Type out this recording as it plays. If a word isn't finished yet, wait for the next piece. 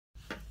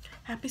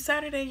Happy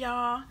Saturday,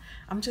 y'all.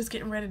 I'm just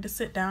getting ready to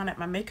sit down at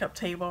my makeup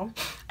table.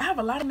 I have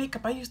a lot of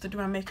makeup. I used to do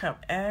my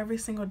makeup every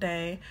single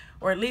day,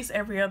 or at least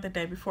every other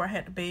day before I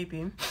had the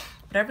baby.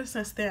 But ever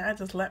since then, I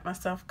just let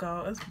myself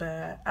go. It's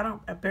bad.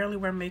 I barely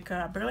wear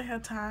makeup. I barely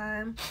have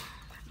time.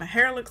 My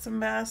hair looks a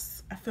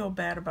mess. I feel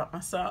bad about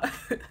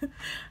myself.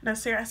 No,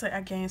 seriously,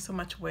 I gained so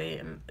much weight,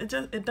 and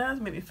it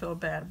does make me feel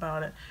bad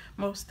about it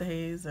most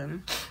days,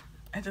 and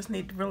I just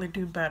need to really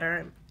do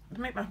better to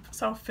make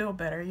myself feel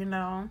better, you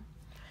know.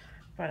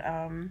 But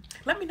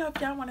let me know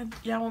if y'all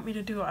want me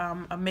to do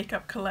a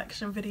makeup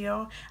collection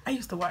video. I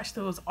used to watch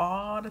those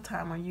all the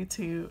time on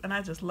YouTube, and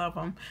I just love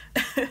them.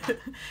 I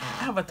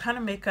have a ton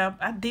of makeup.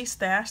 I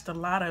de-stashed a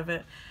lot of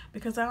it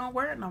because I don't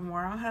wear it no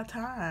more. I don't have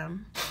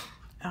time.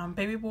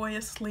 Baby boy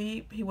is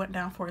asleep. He went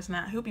down for his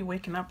nap. He'll be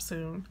waking up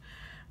soon.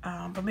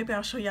 But maybe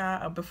I'll show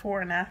y'all a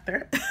before and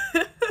after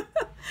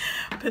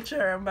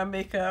picture of my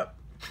makeup.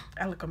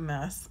 I look a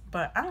mess,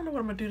 but I don't know what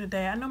I'm gonna do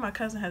today. I know my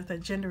cousin has the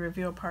gender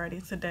reveal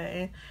party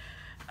today.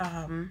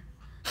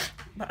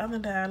 But other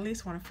than that, I at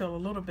least want to feel a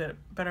little bit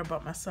better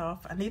about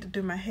myself. I need to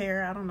do my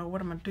hair. I don't know what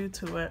I'm gonna do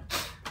to it.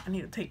 I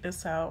need to take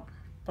this out,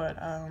 but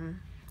I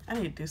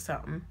need to do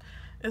something.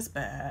 It's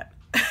bad.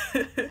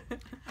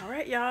 All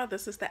right, y'all,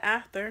 this is the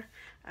after.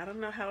 I don't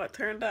know how it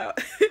turned out.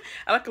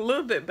 I look a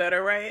little bit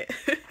better, right?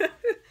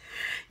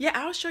 Yeah,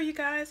 I'll show you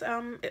guys.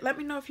 Let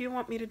me know if you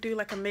want me to do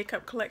like a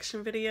makeup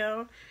collection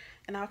video,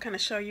 and I'll kind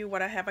of show you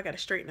what I have. I got to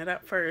straighten it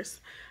up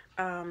first.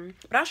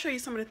 But I'll show you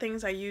some of the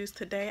things I used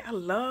today. I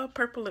love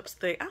purple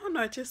lipstick. I don't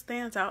know, it just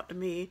stands out to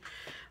me.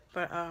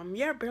 But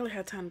yeah, I barely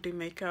had time to do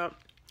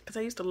makeup because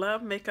I used to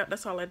love makeup.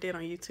 That's all I did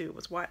on YouTube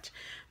was watch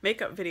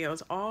makeup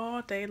videos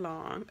all day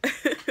long.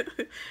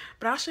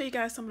 But I'll show you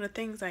guys some of the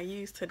things I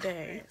used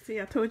today. See,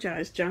 I told y'all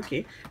it's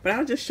junky, but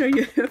I'll just show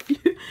you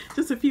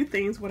just a few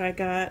things what I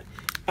got,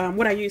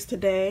 what I used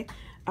today.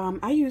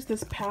 I use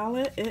this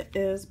palette. It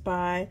is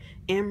by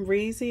M.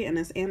 Reezy, and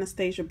it's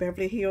Anastasia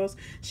Beverly Hills.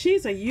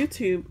 She's a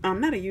YouTube,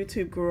 not a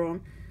YouTube girl.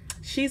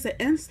 She's an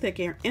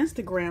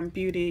Instagram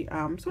beauty,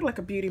 sort of like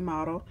a beauty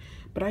model.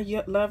 But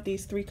I love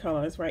these three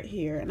colors right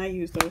here, and I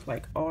use those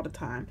like all the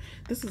time.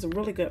 This is a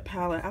really good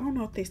palette. I don't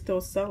know if they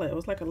still sell it. It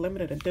was like a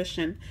limited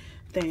edition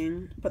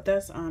thing, but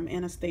that's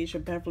Anastasia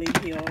Beverly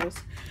Hills.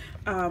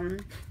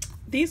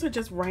 These are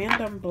just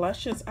random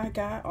blushes I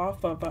got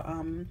off of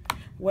a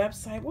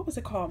website. What was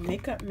it called?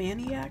 Makeup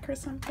Maniac or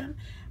something.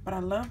 But I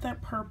love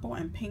that purple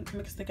and pink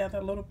mixed together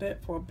a little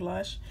bit for a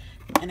blush,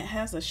 and it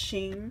has a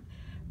sheen.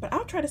 But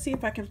I'll try to see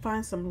if I can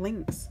find some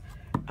links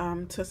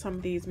to some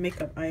of these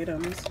makeup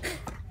items.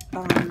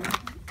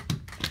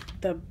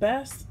 The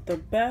best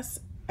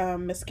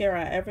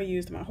mascara I ever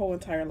used in my whole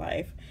entire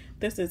life.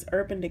 This is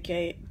Urban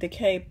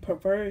Decay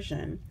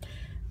Perversion.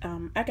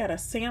 I got a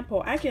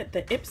sample. I get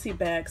the Ipsy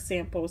bag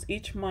samples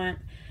each month.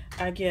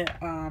 I get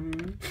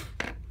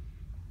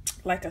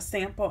like a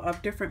sample of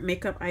different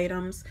makeup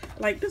items.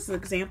 Like this is an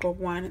example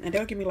of one, and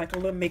they'll give me like a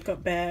little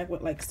makeup bag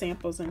with like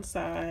samples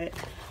inside.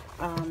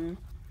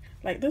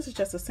 Like this is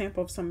just a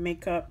sample of some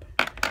makeup.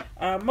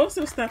 Most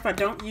of the stuff I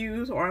don't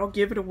use, or I'll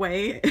give it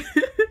away.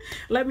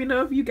 Let me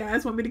know if you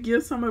guys want me to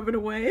give some of it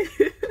away.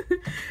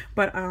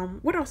 But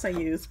what else I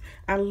use?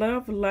 I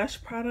love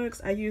Lush products.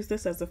 I use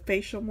this as a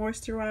facial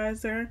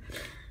moisturizer.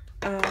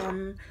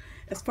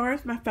 As far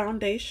as my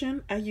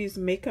foundation, I use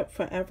Makeup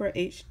Forever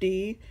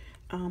HD.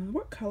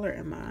 What color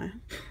am I?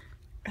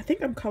 I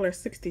think I'm color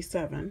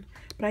 67,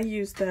 but I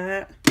use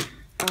that.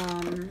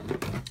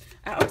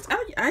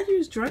 I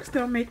use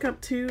drugstore makeup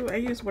too. I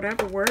use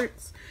whatever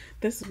works.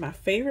 This is my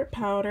favorite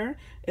powder.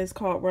 It's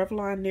called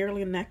Revlon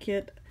Nearly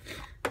Naked.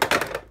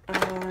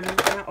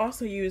 I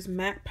also use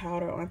matte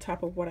powder on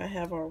top of what I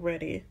have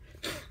already.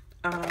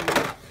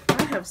 I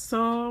have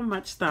so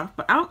much stuff,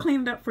 but I'll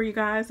clean it up for you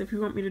guys if you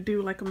want me to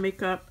do like a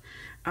makeup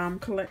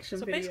collection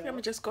video. Basically, I'm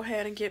gonna just go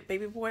ahead and get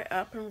baby boy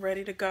up and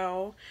ready to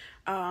go,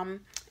 and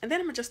then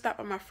I'm gonna just stop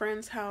at my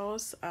friend's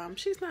house.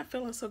 She's not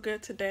feeling so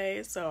good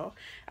today, so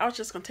I was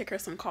just gonna take her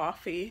some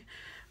coffee.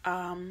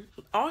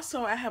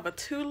 Also, I have a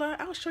Tula.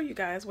 I'll show you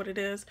guys what it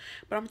is,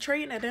 but I'm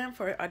trading it in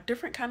for a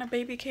different kind of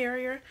baby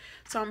carrier.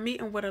 So I'm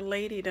meeting with a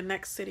lady the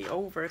next city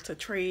over to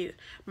trade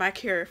my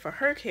carrier for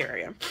her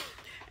carrier.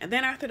 And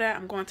then after that,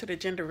 I'm going to the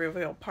gender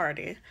reveal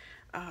party.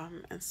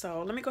 And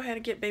so let me go ahead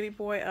and get baby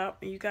boy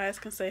up, and you guys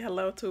can say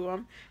hello to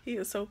him. He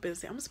is so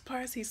busy. I'm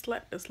surprised he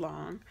slept this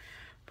long.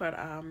 But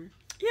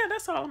yeah,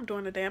 that's all I'm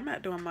doing today. I'm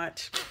not doing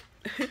much.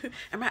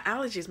 And my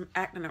allergies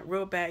acting up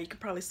real bad. You can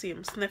probably see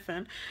him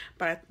sniffing.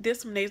 But I did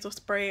some nasal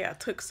spray. I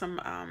took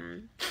some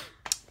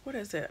what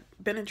is it,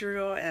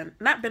 Benadryl, and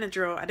not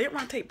Benadryl. I didn't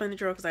want to take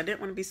Benadryl because I didn't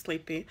want to be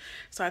sleepy,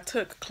 so I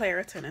took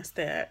Claritin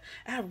instead.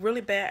 I have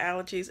really bad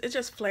allergies. It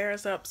just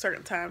flares up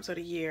certain times of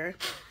the year.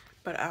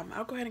 But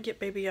I'll go ahead and get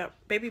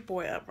baby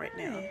boy up right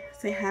now.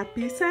 Say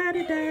happy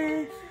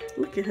Saturday.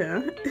 Look at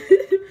him.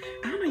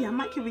 I don't know, y'all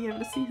might be able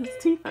to see his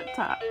teeth up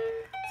top.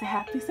 Say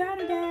happy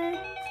Saturday.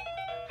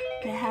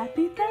 Say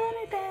happy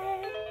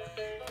Saturday.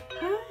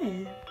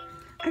 Hi.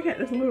 I got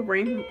this little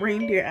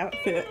reindeer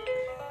outfit.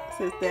 It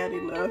says Daddy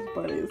loves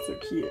Buddy. It's so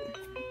cute.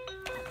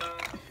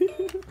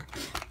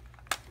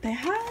 Say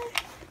hi.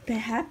 Say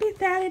happy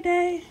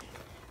Saturday.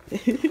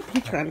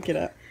 He's trying to get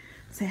up.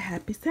 Say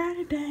happy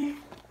Saturday.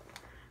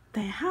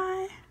 Say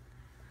hi.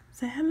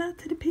 Say hello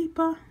to the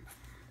people.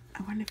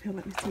 I wonder if he'll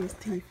let me see his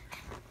teeth.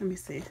 Let me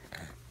see.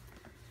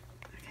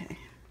 Okay.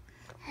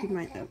 He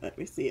might not let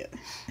me see it.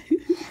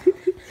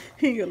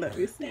 He ain't gonna let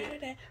me see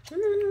it.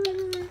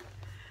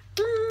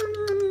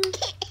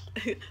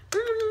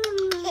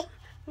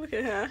 Look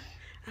at her.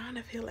 I don't know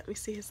if he'll let me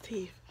see his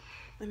teeth.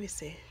 Let me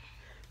see.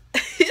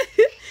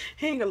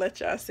 He ain't gonna let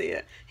y'all see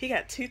it. He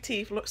got 2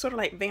 teeth, look sort of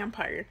like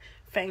vampire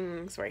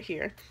fangs right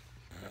here.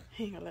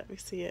 He ain't gonna let me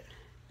see it.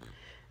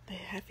 Say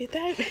happy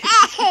day. He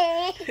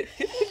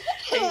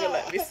ain't gonna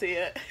let me see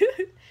it.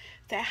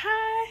 Say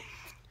hi.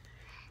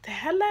 Say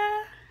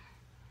hello.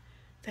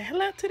 Say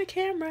hello to the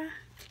camera.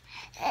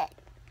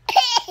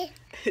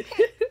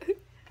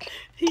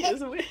 He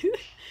is weird.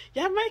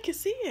 Y'all might can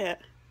see it.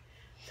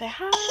 Say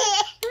hi.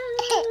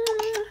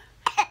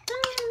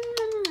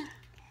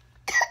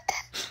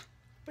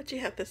 What you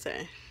have to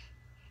say?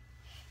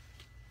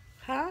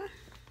 Huh?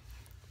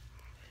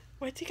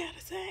 What you gotta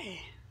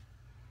say?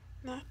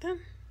 Nothing?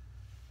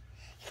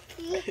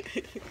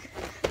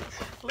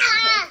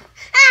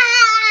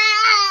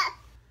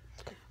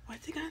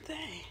 What's he gonna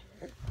say?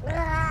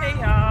 Hey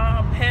y'all,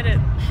 I'm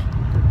headed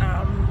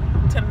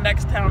to the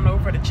next town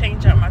over to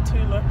change out my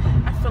Tula.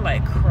 I feel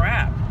like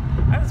crap.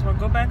 I just want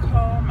to go back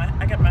home.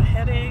 I got my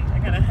headache. I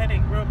got a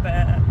headache real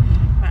bad.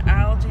 My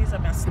allergies.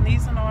 I've been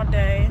sneezing all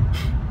day.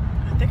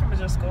 I think I'm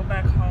gonna just go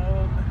back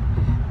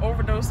home,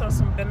 overdose on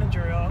some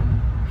Benadryl.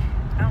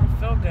 I don't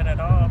feel good at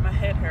all. My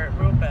head hurt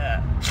real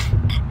bad.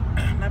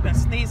 And I've been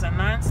sneezing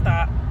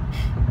non-stop.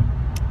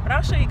 But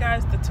I'll show you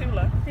guys the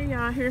Tula. Hey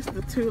y'all, here's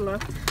the Tula.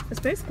 It's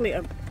basically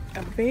a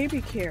baby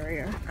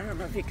carrier. I don't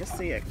know if you can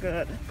see it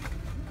good.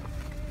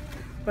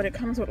 But it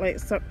comes with like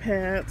suck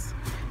pads.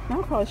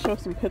 I'll probably show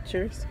some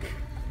pictures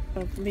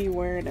of me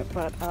wearing it.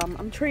 But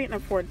I'm trading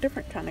it for a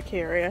different kind of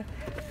carrier.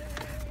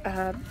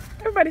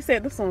 Everybody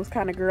said this one was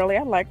kind of girly.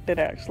 I liked it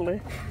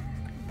actually.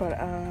 But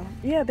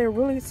yeah, they're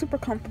really super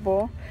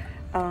comfortable.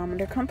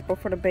 They're comfortable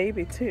for the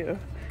baby too.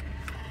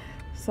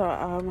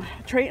 So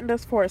trading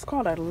this for, it's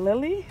called a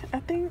Lily,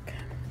 I think.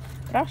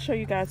 But I'll show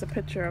you guys a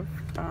picture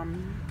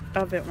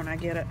of it when I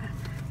get it.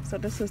 So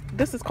this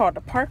is called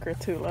the Parker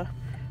Tula.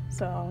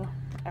 So all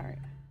right.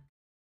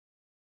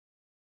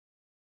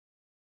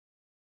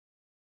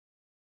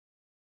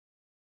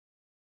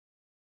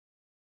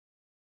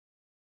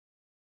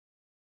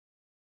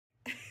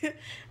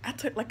 I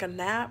took like a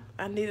nap.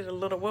 I needed a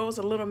little, well, it was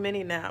a little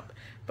mini nap,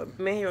 but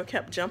Manuel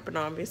kept jumping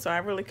on me, so I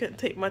really couldn't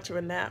take much of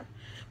a nap.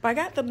 But I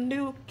got the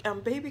new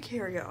baby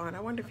carrier on. I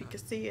wonder if you can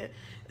see it.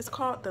 It's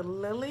called the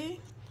Lily.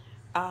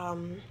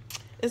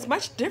 It's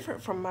much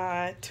different from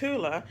my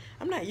Tula.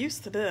 I'm not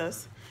used to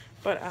this,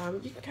 but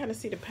you can kind of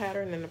see the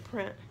pattern in the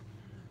print.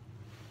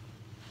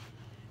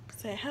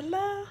 Say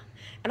hello.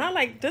 And I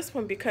like this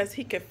one because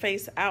he could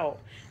face out.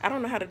 I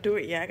don't know how to do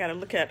it yet. I gotta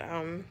look at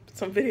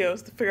some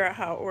videos to figure out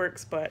how it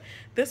works, but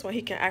this one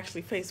he can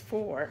actually face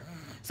forward.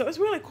 So it's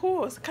really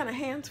cool. It's kind of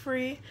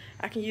hands-free.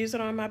 I can use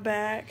it on my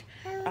back,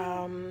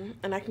 and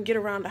I can get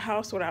around the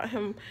house without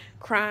him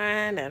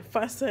crying and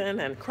fussing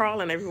and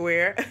crawling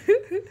everywhere.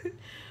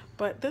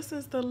 But this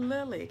is the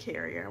Lily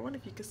carrier. I wonder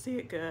if you can see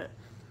it good.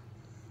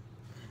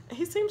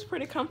 He seems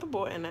pretty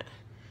comfortable in it.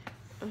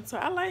 And so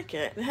I like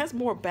it. It has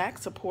more back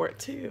support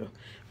too.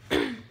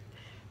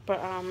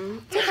 But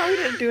so far we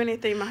didn't do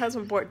anything. My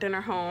husband brought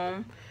dinner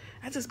home.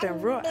 I just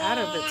been real out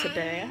of it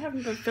today. I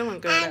haven't been feeling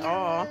good at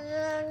all.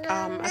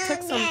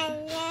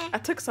 I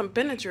took some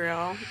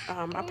Benadryl.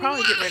 I'll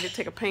probably get ready to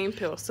take a pain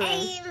pill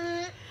soon.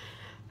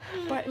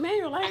 But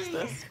Emmanuel likes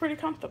this. It's pretty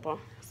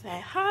comfortable.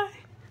 Say hi.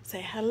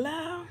 Say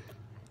hello.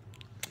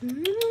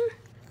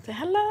 Say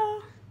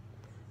hello.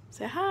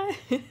 Say hi.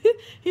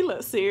 He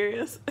looks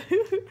serious.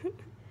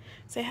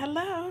 Say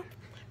hello.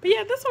 But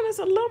yeah, this one is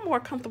a little more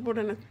comfortable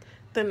than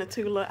the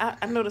Tula.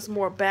 I noticed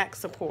more back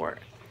support.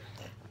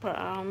 But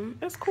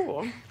it's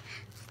cool.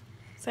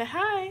 Say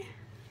hi.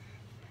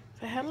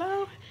 Say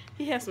hello.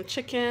 He has some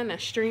chicken and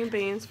string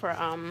beans for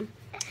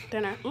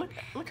dinner.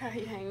 Look how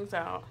he hangs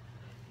out.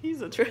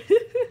 He's a treat.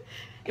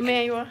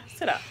 Emmanuel,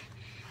 sit up.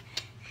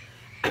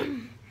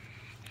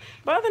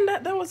 But other than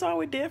that, that was all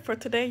we did for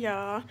today,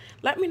 y'all.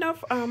 Let me know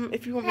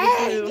if you want me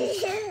to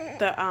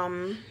do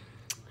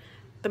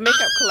the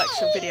makeup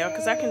collection video,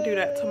 because I can do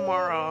that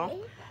tomorrow.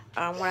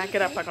 When I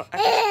get up, I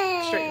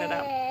can straighten it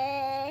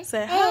up.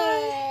 Say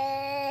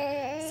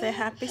hi. Say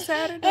happy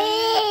Saturday.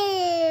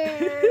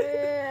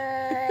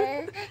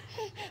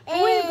 We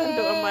ain't been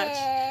doing much.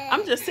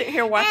 I'm just sitting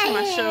here watching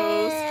my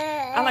shows.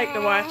 I like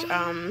to watch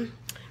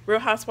Real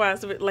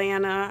Housewives of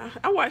Atlanta.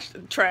 I watch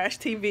trash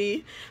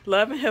TV,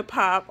 Love and Hip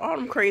Hop, all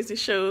them crazy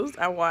shows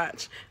I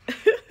watch.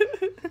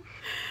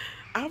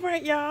 All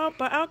right, y'all,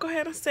 but I'll go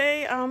ahead and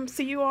say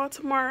see you all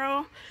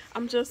tomorrow.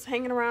 I'm just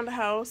hanging around the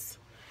house.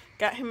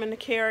 Got him in the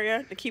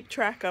carrier to keep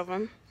track of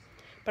him.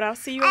 But I'll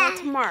see you all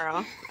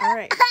tomorrow. All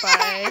right,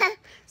 bye.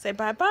 Say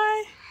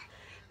bye-bye.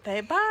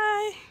 Say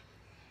bye.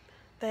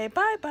 birthday.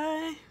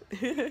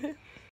 Bye-bye.